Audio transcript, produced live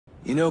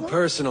You know,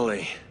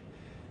 personally,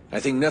 I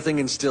think nothing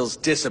instills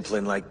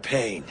discipline like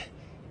pain.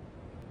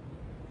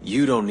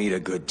 You don't need a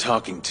good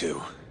talking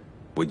to.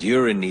 What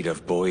you're in need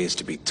of, boy, is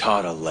to be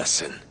taught a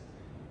lesson.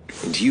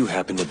 And you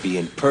happen to be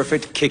in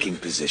perfect kicking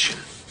position.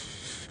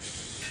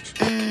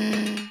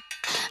 I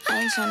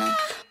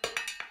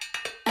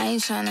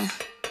ain't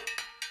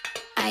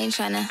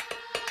tryna.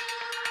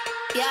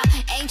 Yeah,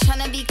 ain't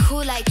tryna be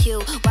cool like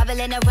you.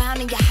 Wobbling around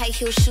in your high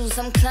heel shoes,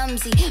 I'm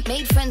clumsy.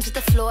 Made friends with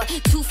the floor.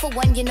 2 for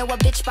 1, you know a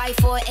bitch by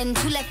 4. And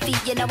 2 left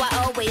feet, you know I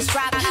always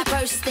drop.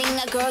 First thing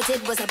a girl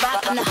did was a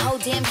bop. And the whole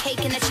damn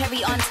cake and the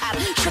cherry on top.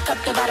 Shook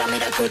up the bottom,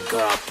 made a good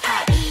girl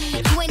pop.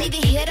 You ain't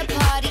even here to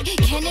party.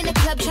 Ken in the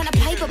club tryna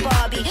pipe a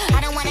Barbie. I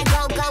don't wanna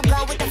go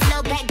with the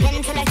flow back then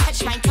until I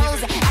touch my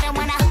toes. I don't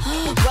wanna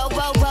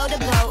roll the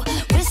boat.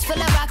 Wrist full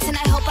of rocks and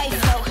I hope I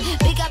float.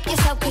 Big up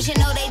yourself cause you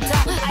know they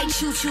don't. I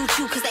chew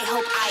cause they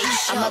hope I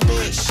show. I'm a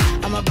bitch,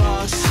 I'm a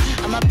boss.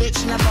 I'm a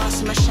bitch and a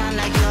boss, I'ma shine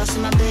like glass.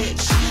 I'm a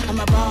bitch, I'm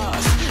a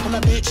boss. I'm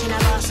a bitch and a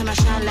boss, I'ma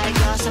shine like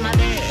glass. I'm a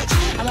bitch,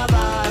 I'm a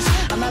boss.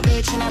 I'm a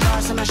bitch and a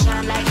boss, I'ma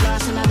shine like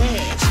glass. I'm a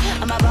bitch,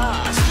 I'm a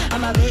boss.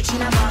 I'm a bitch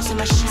and a boss,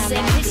 I'ma shine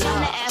like glass.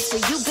 On the after,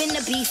 you been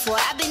the B4,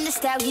 I've been the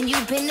stallion, you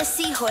been the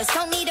seahorse.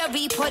 Don't need a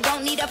report,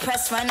 don't need a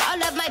press run.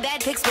 All of my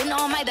bad pics been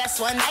all my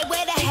best ones. I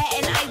wear the hat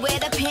and I wear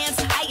the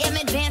pants. I am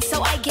advanced,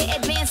 so I get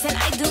advanced. And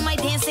I do my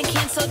dance and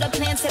cancel the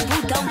plans. Said,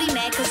 boo, don't be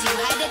mad cause you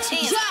had a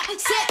chance. Yeah,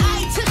 said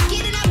I took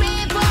it and I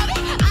ran for it.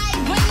 I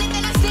win it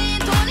and I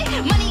stand on it.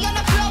 Money on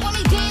the floor when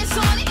we dance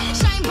on it.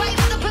 Shine bright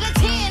when I put a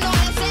tan on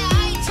it. Said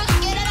I took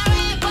it and I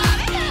ran for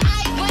it.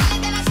 I win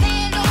it and I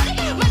stand on it.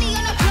 Money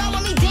on the floor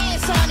when we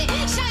dance on it.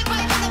 Shine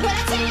bright when I put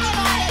a tan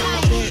on it. I'm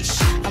a bitch,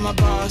 I'm a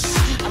boss.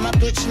 I'm a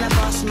bitch and a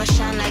boss, I'ma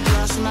shine like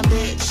glass. I'm a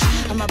bitch,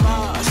 I'm a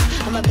boss.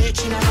 I'm a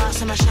bitch and a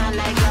boss, I'ma shine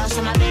like glass.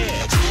 I'm a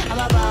bitch, I'm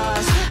a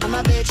boss. I'm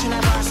a bitch and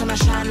a boss, I'ma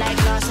shine like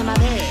glass. I'm a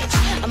bitch,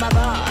 I'm a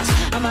boss.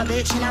 I'm a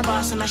bitch and a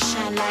boss, I'ma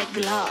shine like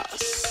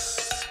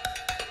glass.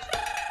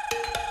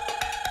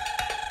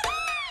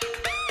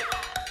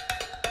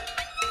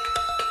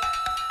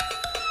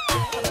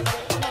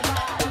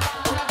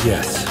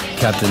 Yes,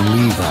 Captain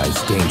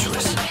Levi's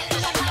dangerous.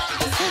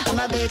 I'm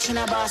a bitch and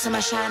a boss, I'ma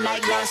shine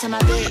like glass. I'm a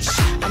bitch,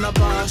 I'm a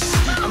boss.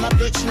 I'm a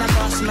bitch and a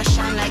boss, I'ma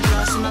shine like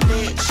glass. I'm a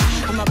bitch,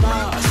 I'm a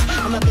boss.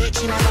 I'm a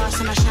bitch and a boss,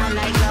 I'ma shine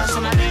like glass.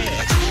 I'm a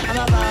bitch, I'm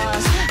a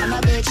boss. I'm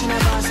a bitch and a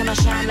boss, I'ma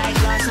shine like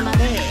glass. I'm a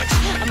bitch,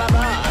 I'm a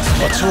boss.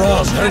 What's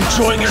wrong? Not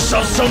enjoying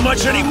yourself so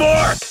much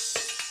anymore?